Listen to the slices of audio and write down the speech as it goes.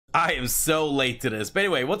I am so late to this. But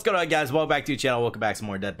anyway, what's going on, guys? Welcome back to the channel. Welcome back to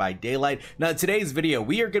more Dead by Daylight. Now, in today's video,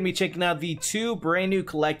 we are going to be checking out the two brand new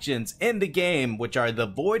collections in the game, which are the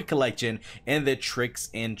Void Collection and the Tricks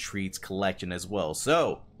and Treats Collection as well.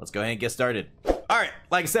 So, let's go ahead and get started. Alright,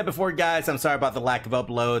 like I said before, guys, I'm sorry about the lack of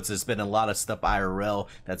uploads. There's been a lot of stuff IRL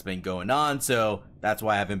that's been going on, so that's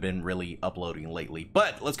why I haven't been really uploading lately.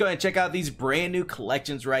 But let's go ahead and check out these brand new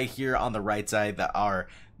collections right here on the right side that are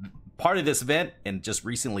part of this event and just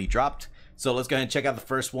recently dropped. So let's go ahead and check out the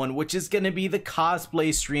first one, which is going to be the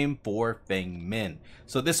cosplay stream for Feng Min.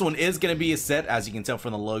 So this one is going to be a set, as you can tell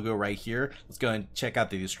from the logo right here. Let's go ahead and check out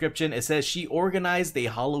the description. It says she organized a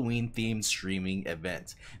Halloween themed streaming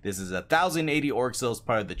event. This is 1080 orc cells,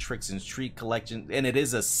 part of the Tricks and Treat collection, and it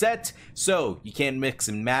is a set, so you can't mix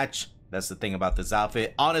and match. That's the thing about this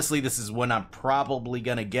outfit. Honestly, this is one I'm probably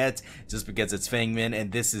gonna get just because it's Feng Min,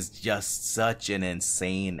 and this is just such an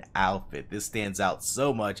insane outfit. This stands out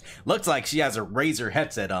so much. Looks like she has a Razor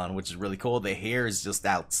headset on, which is really cool. The hair is just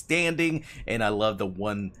outstanding, and I love the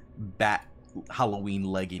one bat Halloween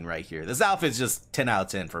legging right here. This outfit's just 10 out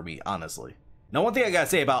of 10 for me, honestly. Now, one thing I gotta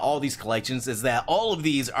say about all these collections is that all of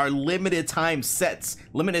these are limited time sets,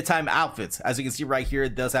 limited time outfits. As you can see right here,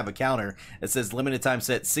 it does have a counter. It says limited time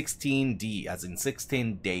set 16D, as in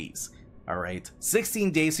 16 days. All right,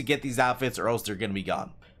 16 days to get these outfits, or else they're gonna be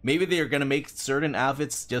gone. Maybe they're gonna make certain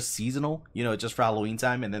outfits just seasonal, you know, just for Halloween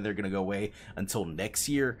time, and then they're gonna go away until next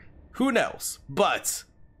year. Who knows? But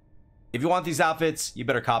if you want these outfits, you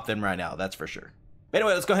better cop them right now, that's for sure.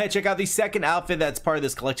 Anyway, let's go ahead and check out the second outfit that's part of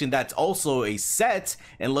this collection that's also a set,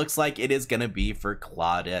 and looks like it is going to be for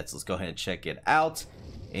Claudette. So let's go ahead and check it out.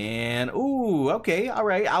 And, ooh, okay, all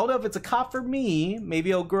right. I don't know if it's a cop for me. Maybe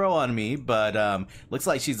it'll grow on me, but looks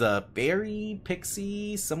like she's a fairy,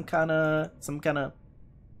 pixie, some kind of,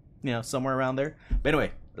 you know, somewhere around there. But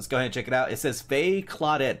anyway, let's go ahead and check it out. It says Faye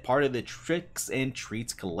Claudette, part of the Tricks and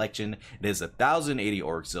Treats collection. It is 1080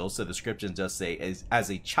 orc cells. So the description does say, as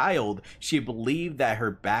a child, she believed that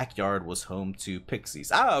her backyard was home to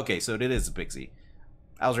pixies. Oh, okay, so it is a pixie.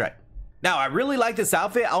 I was right. Now, I really like this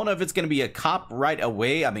outfit. I don't know if it's going to be a cop right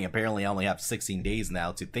away. I mean, apparently I only have 16 days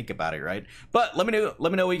now to think about it, right? But let me know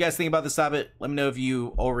what you guys think about this outfit. Let me know if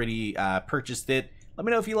you already purchased it. Let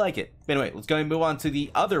me know if you like it. Anyway, let's go ahead and move on to the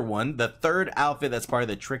other one, the third outfit that's part of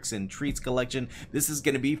the Tricks and Treats collection. This is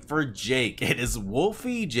going to be for Jake. It is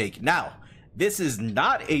Wolfie Jake. Now, this is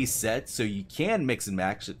not a set, so you can mix and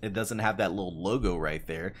match. It doesn't have that little logo right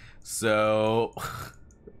there. So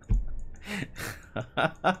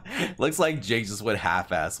looks like Jake just went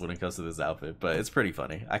half-assed when it comes to this outfit, but it's pretty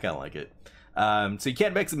funny. I kind of like it. So you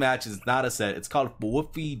can't mix and match. It's not a set. It's called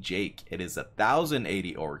Wolfie Jake. It is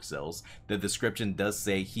 1080 orc cells. The description does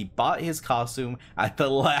say he bought his costume at the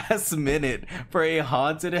last minute for a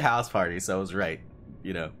haunted house party. So I was right,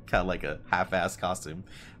 you know, kind of like a half-assed costume.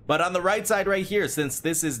 But on the right side right here, since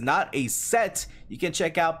this is not a set, you can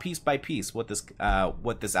check out piece by piece what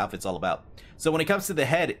this outfit's all about. So when it comes to the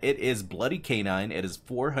head, it is Bloody Canine. It is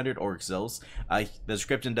 400 orc cells. The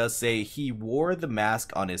description does say he wore the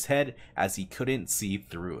mask on his head as he couldn't see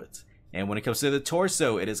through it. And when it comes to the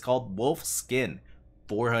torso, it is called Wolf Skin.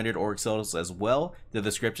 400 orc cells as well. The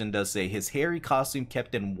description does say his hairy costume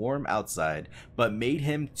kept him warm outside, but made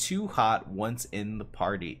him too hot once in the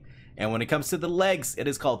party. And when it comes to the legs, it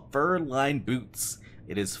is called Fur-Lined Boots.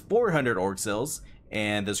 It is 400 orc cells,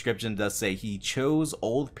 and the description does say he chose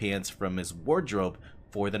old pants from his wardrobe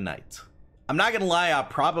for the night. I'm not gonna lie, I'll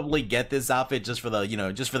probably get this outfit just for the, you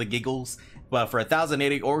know, just for the giggles. But for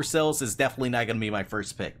 1080 orc cells, it's definitely not gonna be my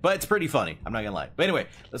first pick. But it's pretty funny, I'm not gonna lie. But anyway,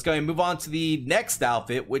 let's go ahead and move on to the next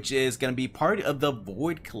outfit, which is gonna be part of the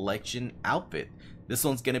Void Collection outfit. This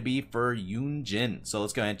one's gonna be for Yoon Jin. So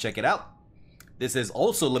let's go ahead and check it out. This is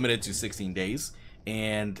also limited to 16 days,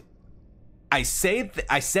 and I said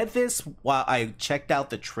this while I checked out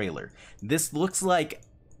the trailer. This looks like,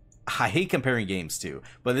 I hate comparing games too,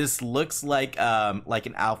 but this looks like an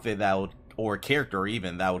outfit that would, or a character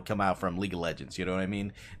even, that would come out from League of Legends. You know what I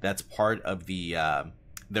mean? That's part of the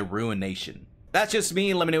Ruination. That's just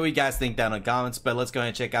me. Let me know what you guys think down in the comments, but let's go ahead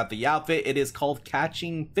and check out the outfit. It is called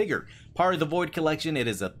Catching Figure. Part of the Void Collection. It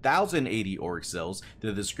is 1080 orc cells.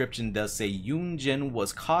 The description does say Yoon Jin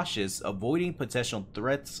was cautious, avoiding potential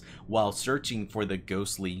threats while searching for the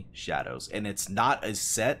ghostly shadows. And it's not a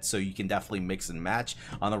set, so you can definitely mix and match.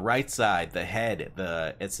 On the right side, the head,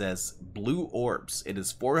 it says Blue Orbs. It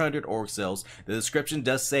is 400 orc cells. The description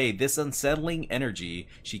does say this unsettling energy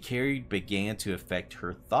she carried began to affect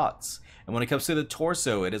her thoughts. And when it comes to the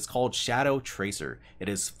torso, it is called Shadow Tracer. It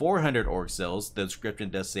is 400 orc cells. The description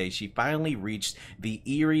does say she finally reached the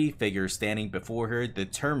eerie figure standing before her,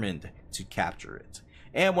 determined to capture it.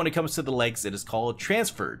 And when it comes to the legs, it is called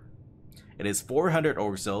transferred. It is 400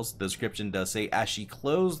 org cells. The description does say, as she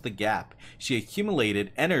closed the gap, she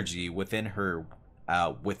accumulated energy within her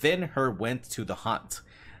went to the hunt,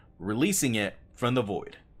 releasing it from the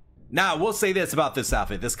void. Now, I will say this about this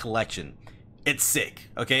outfit, this collection. It's sick,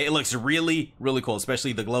 okay? It looks really, really cool,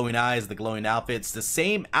 especially the glowing eyes, the glowing outfits. The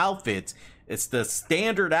same outfit. It's the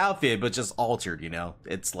standard outfit, but just altered, you know?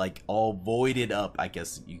 It's like all voided up, I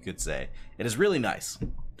guess you could say. It is really nice.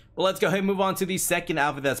 Well, let's go ahead and move on to the second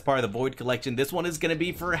outfit that's part of the Void collection. This one is going to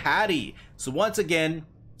be for Hattie. So once again,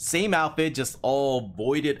 same outfit, just all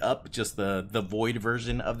voided up, just the void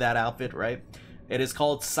version of that outfit, right? It is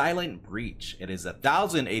called Silent Breach. It is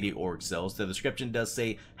 1080 org cells. The description does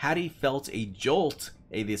say, Hattie felt a jolt,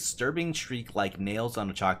 a disturbing shriek like nails on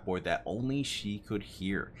a chalkboard that only she could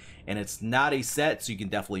hear. And it's not a set, so you can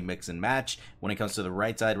definitely mix and match. When it comes to the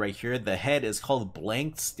right side right here, the head is called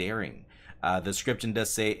Blank Staring. The description does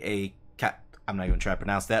say I'm not even trying to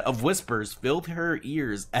pronounce that, of whispers filled her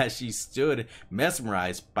ears as she stood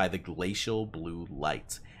mesmerized by the glacial blue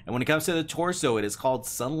light. And when it comes to the torso, it is called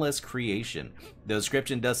Sunless Creation. The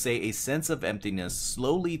description does say a sense of emptiness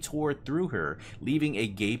slowly tore through her, leaving a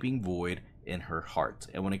gaping void in her heart.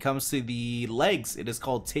 And when it comes to the legs, it is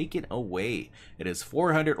called Taken Away. It is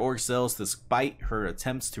 400 org cells. Despite her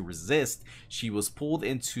attempts to resist, she was pulled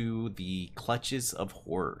into the clutches of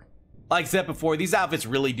horror. Like I said before, these outfits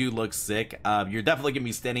really do look sick. You're definitely going to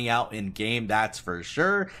be standing out in game, that's for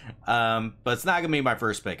sure. But it's not going to be my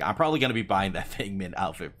first pick. I'm probably going to be buying that Fangman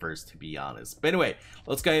outfit first, to be honest. But anyway,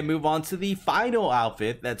 let's go ahead and move on to the final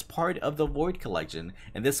outfit that's part of the Void collection.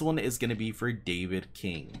 And this one is going to be for David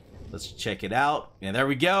King. Let's check it out. And there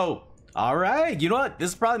we go. All right. You know what? This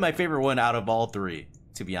is probably my favorite one out of all three,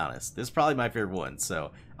 to be honest. This is probably my favorite one.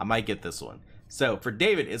 So I might get this one. So for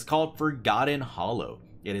David, it's called Forgotten Hollow.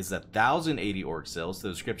 It is 1080 org cells. The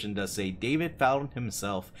description does say, David found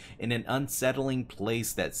himself in an unsettling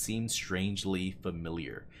place that seemed strangely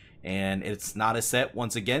familiar. And it's not a set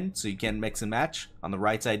once again, so you can mix and match. On the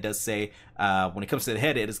right side does say, when it comes to the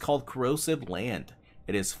head, it is called Corrosive Land.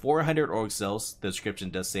 It is 400 org cells. The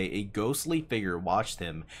description does say, a ghostly figure watched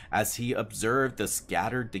him as he observed the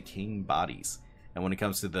scattered decaying bodies. And when it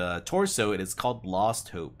comes to the torso, it is called Lost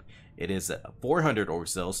Hope. It is 400 org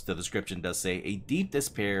cells. The description does say, a deep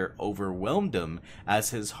despair overwhelmed him as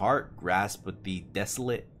his heart grasped the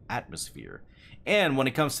desolate atmosphere. And when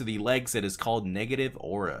it comes to the legs, it is called Negative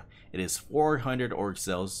Aura. It is 400 org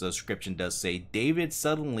cells. The description does say, David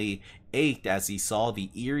suddenly ached as he saw the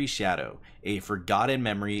eerie shadow, a forgotten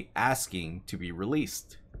memory asking to be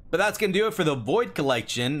released. But that's going to do it for the Void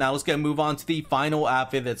collection. Now let's go move on to the final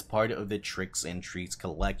outfit that's part of the Tricks and Treats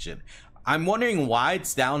collection. I'm wondering why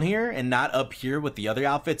it's down here and not up here with the other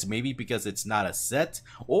outfits. Maybe because it's not a set,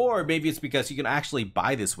 or maybe it's because you can actually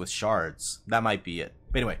buy this with shards. That might be it.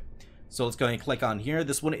 But anyway, so let's go ahead and click on here.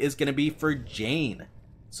 This one is going to be for Jane.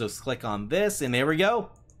 So let's click on this, and there we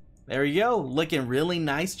go. There we go. Looking really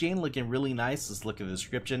nice, Jane. Looking really nice. Let's look at the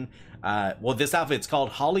description. Well, this outfit is called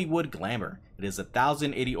Hollywood Glamour. It is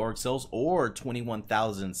 1080 org cells or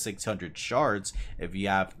 21,600 shards if you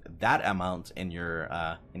have that amount in your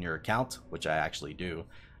account, which I actually do.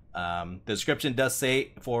 The description does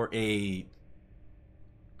say for a,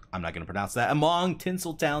 I'm not going to pronounce that, among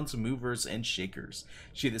Tinseltown's movers and shakers,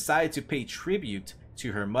 she decided to pay tribute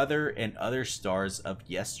to her mother and other stars of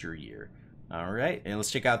yesteryear. All right, and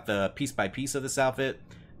let's check out the piece by piece of this outfit.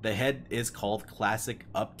 The head is called Classic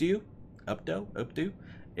Updo.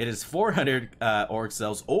 It is 400 org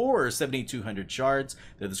cells or 7,200 shards.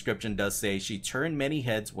 The description does say she turned many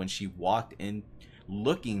heads when she walked in,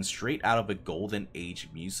 looking straight out of a Golden Age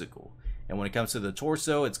musical. And when it comes to the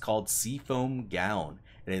torso, it's called Seafoam Gown.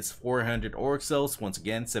 It is 400 org cells, once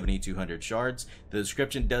again 7,200 shards. The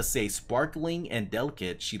description does say sparkling and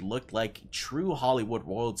delicate. She looked like true Hollywood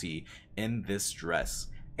royalty in this dress.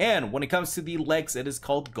 And when it comes to the legs, it is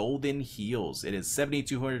called Golden Heels. It is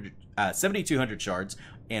 7,200 shards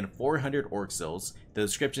and 400 org cells. The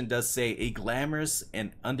description does say a glamorous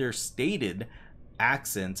and understated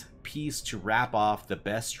accent piece to wrap off the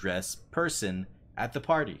best dressed person at the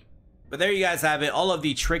party. But there you guys have it, all of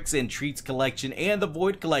the Tricks and Treats collection and the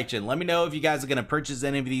Void collection. Let me know if you guys are going to purchase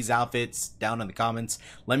any of these outfits down in the comments.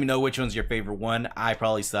 Let me know which one's your favorite one. I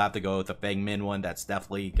probably still have to go with the Fangman one. That's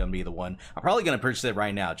definitely going to be the one. I'm probably going to purchase it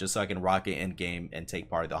right now just so I can rock it in game and take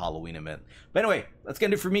part of the Halloween event. But anyway, that's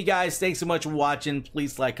going to do it for me, guys. Thanks so much for watching.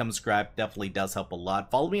 Please like, comment, subscribe. Definitely does help a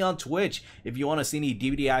lot. Follow me on Twitch if you want to see any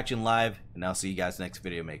DVD action live. And I'll see you guys next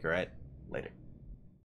video maker, all right? Later.